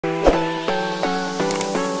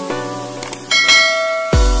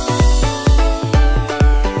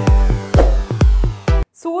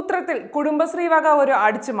ഇത്തരത്തിൽ കുടുംബശ്രീ വക ഒരു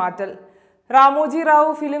അടിച്ചുമാറ്റൽ. രാമോജി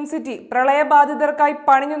റാവു ഫിലിം സിറ്റി പ്രളയബാധിതർക്കായി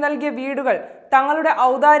പണിഞ്ഞു നൽകിയ വീടുകൾ തങ്ങളുടെ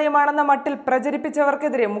ഔദാര്യമാണെന്ന മട്ടിൽ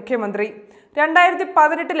പ്രചരിപ്പിച്ചവർക്കെതിരെ മുഖ്യമന്ത്രി.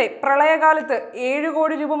 2018 പ്രളയകാലത്ത് 7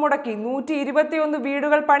 കോടി രൂപ മുടക്കി 121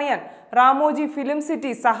 വീടുകൾ പണിയാൻ രാമോജി ഫിലിം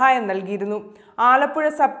സിറ്റി സഹായം നൽകിയിരുന്നു. ആലപ്പുഴ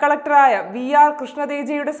സബ് കളക്ടറായ VR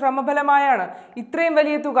കൃഷ്ണതേജയുടെ ശ്രമഫലമായാണ് ഇത്രയും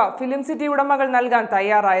വലിയ തുക ഫിലിം സിറ്റി ഉടമകൾ നൽകാൻ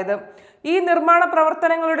തയ്യാറായത്. ഈ നിർമ്മാണ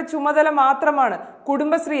പ്രവർത്തനങ്ങളുടെ ചുമതല മാത്രമാണ്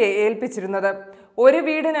കുടുംബശ്രീയെ ഏൽപ്പിച്ചിരുന്നത്. ഒരു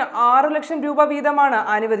വീടിന് 6 ലക്ഷം രൂപ വീതമാണ്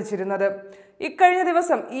അനുവദിച്ചിരുന്നത്. ഇക്കഴിഞ്ഞ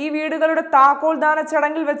ദിവസം ഈ വീടുകളുടെ താക്കോൽദാന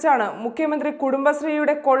ചടങ്ങിൽ വെച്ചാണ് മുഖ്യമന്ത്രി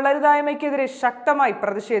കുടുംബശ്രീയുടെ കൊള്ളരുതായ്മയ്ക്കെതിരെ ശക്തമായി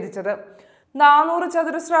പ്രതിഷേധിച്ചത്. 400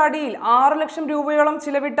 ചതുരശ്ര അടിയിൽ 6 ലക്ഷം രൂപയോളം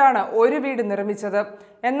ചിലവിട്ടാണ് ഒരു വീട് നിർമ്മിച്ചത്.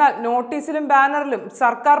 എന്നാൽ നോട്ടീസിലും ബാനറിലും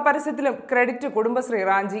സർക്കാർ പരസ്യത്തിലും ക്രെഡിറ്റ് കുടുംബശ്രീ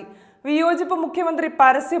റാഞ്ചി. വിയോജിപ്പ് മുഖ്യമന്ത്രി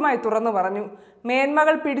പരസ്യമായി തുറന്നു പറഞ്ഞു.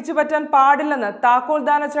 മേന്മകൾ പിടിച്ചുപറ്റാൻ പാടില്ലെന്ന്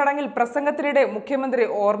താക്കോൽദാന ചടങ്ങിൽ പ്രസംഗത്തിനിടെ മുഖ്യമന്ത്രി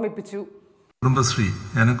ഓർമ്മിപ്പിച്ചു. കുടുംബശ്രീ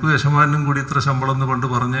എനിക്ക് യശമാനും കൂടി ഇത്ര ശമ്പളം എന്ന് പണ്ട്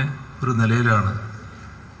പറഞ്ഞ ഒരു നിലയിലാണ്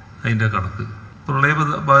അതിൻ്റെ കണക്ക്.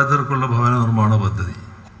 പ്രളയബാധിതർക്കുള്ള ഭവന നിർമ്മാണ പദ്ധതി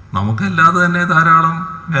നമുക്കല്ലാതെ തന്നെ ധാരാളം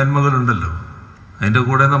മേന്മകളുണ്ടല്ലോ. അതിൻ്റെ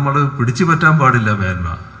കൂടെ നമ്മൾ പിടിച്ചു പറ്റാൻ പാടില്ല മേന്മ.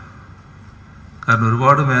 കാരണം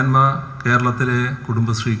ഒരുപാട് മേന്മ കേരളത്തിലെ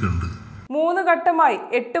കുടുംബശ്രീക്കുണ്ട്. 3 ഘട്ടമായി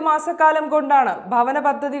 8 മാസക്കാലം കൊണ്ടാണ് ഭവന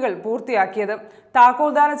പദ്ധതികൾ പൂർത്തിയാക്കിയത്.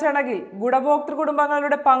 താക്കോൽദാന ചടങ്ങിൽ ഗുണഭോക്തൃ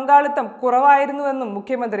കുടുംബങ്ങളുടെ പങ്കാളിത്തം കുറവായിരുന്നുവെന്നും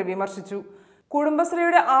മുഖ്യമന്ത്രി വിമർശിച്ചു.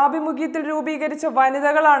 കുടുംബശ്രീയുടെ ആഭിമുഖ്യത്തിൽ രൂപീകരിച്ച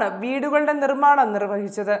വനിതകളാണ് വീടുകളുടെ നിർമ്മാണം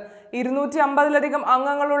നിർവഹിച്ചത്. 250-ലധികം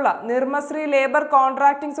അംഗങ്ങളുള്ള നിർമ്മശ്രീ ലേബർ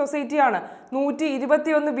കോൺട്രാക്ടിംഗ് സൊസൈറ്റിയാണ്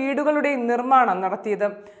 121 വീടുകളുടെ നിർമ്മാണം നടത്തിയത്.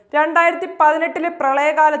 2018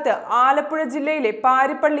 പ്രളയകാലത്ത് ആലപ്പുഴ ജില്ലയിലെ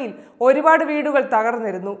പാരിപ്പള്ളിയിൽ ഒരുപാട് വീടുകൾ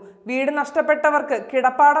തകർന്നിരുന്നു. വീട് നഷ്ടപ്പെട്ടവർക്ക്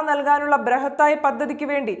കിടപ്പാടം നൽകാനുള്ള ബൃഹത്തായ പദ്ധതിക്ക്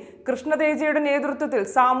വേണ്ടി കൃഷ്ണതേജയുടെ നേതൃത്വത്തിൽ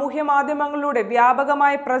സാമൂഹ്യ മാധ്യമങ്ങളിലൂടെ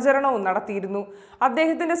വ്യാപകമായ പ്രചരണവും നടത്തിയിരുന്നു.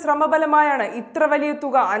 അദ്ദേഹത്തിന്റെ ശ്രമഫലമായാണ് ഇത്ര വലിയ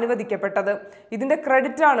തുക അനുവദിക്കപ്പെട്ടത്. ഇതിന്റെ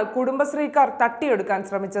ക്രെഡിറ്റാണ് കുടുംബശ്രീക്കാർ തട്ടിയെടുക്കാൻ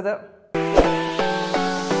ശ്രമിച്ചത്.